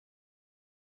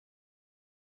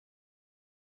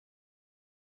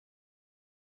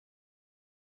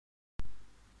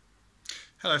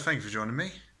Hello, thank you for joining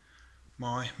me.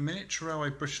 My Miniature Railway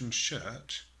Britain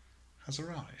shirt has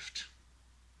arrived.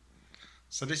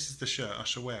 So this is the shirt I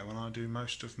shall wear when I do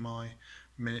most of my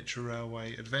Miniature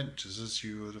Railway adventures. As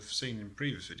you would have seen in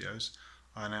previous videos,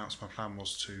 I announced my plan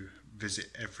was to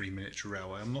visit every Miniature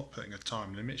Railway. I'm not putting a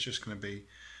time limit, it's just going to be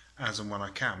as and when I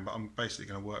can, but I'm basically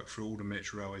going to work through all the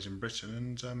Miniature Railways in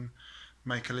Britain and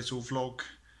make a little vlog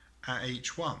at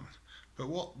each one. But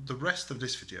what the rest of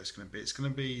this video is going to be, it's going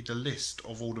to be the list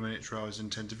of all the Miniature Railways I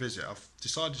intend to visit. I've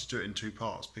decided to do it in two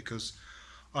parts because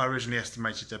I originally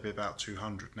estimated there'd be about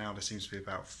 200. Now there seems to be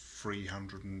about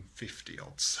 350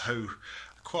 odd, so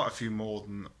quite a few more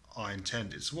than I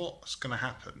intended. So what's going to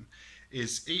happen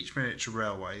is each Miniature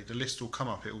Railway, the list will come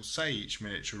up, it will say each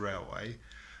Miniature Railway,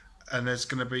 and there's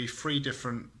going to be three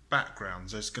different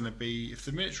backgrounds. There's going to be, if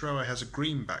the Miniature Railway has a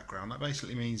green background, that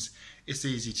basically means it's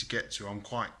easy to get to. I'm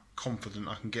quite confident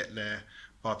I can get there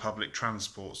by public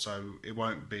transport, so it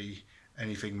won't be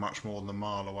anything much more than a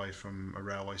mile away from a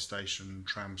railway station,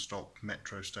 tram stop,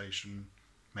 metro station,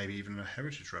 maybe even a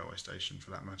heritage railway station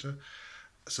for that matter.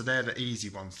 So they're the easy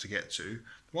ones to get to.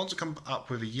 The ones that come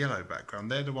up with a yellow background,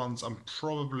 they're the ones I'm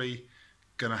probably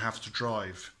going to have to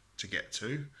drive to get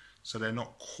to, so they're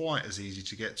not quite as easy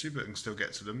to get to, but I can still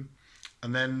get to them.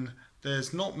 And then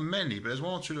there's not many, but there's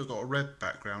one or two that have got a red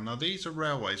background. Now these are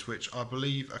railways which I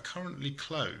believe are currently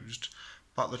closed,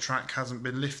 but the track hasn't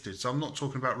been lifted. So I'm not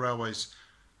talking about railways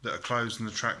that are closed and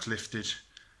the track's lifted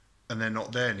and they're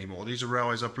not there anymore. These are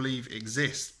railways I believe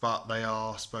exist, but they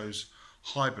are, I suppose,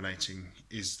 hibernating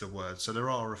is the word. So there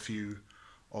are a few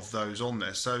of those on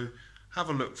there. So have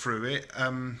a look through it.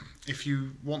 If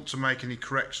you want to make any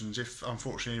corrections, if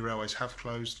unfortunately railways have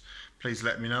closed, please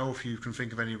let me know. If you can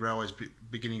think of any railways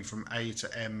beginning from A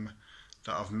to M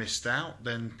that I've missed out,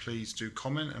 then please do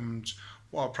comment. And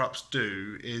what I'll perhaps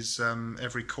do is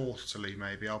every quarterly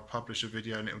maybe I'll publish a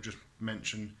video and it'll just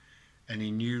mention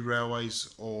any new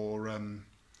railways or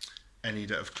any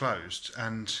that have closed.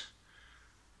 And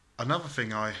another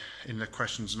thing in the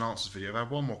questions and answers video, I've had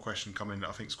one more question come in that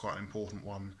I think is quite an important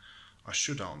one I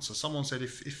should answer. Someone said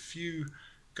if you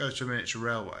go to a Miniature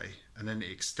Railway and then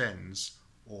it extends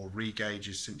or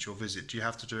re-gauges since your visit, do you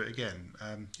have to do it again?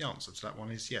 The answer to that one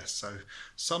is yes. So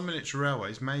some Miniature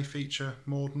Railways may feature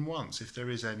more than once if there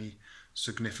is any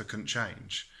significant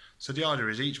change. So the idea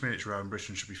is each Miniature Railway in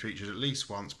Britain should be featured at least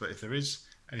once, but if there is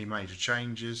any major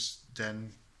changes,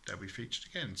 then they'll be featured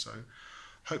again. So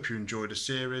hope you enjoyed the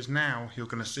series. Now you're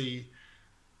going to see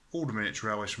all the Miniature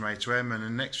Railways from A to M, and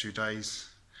in the next few days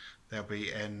there'll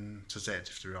be N to Z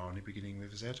if there are any beginning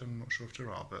with Z. I'm not sure if there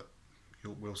are, but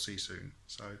we'll see soon.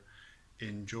 So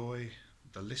enjoy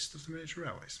the list of the Miniature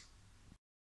Railways.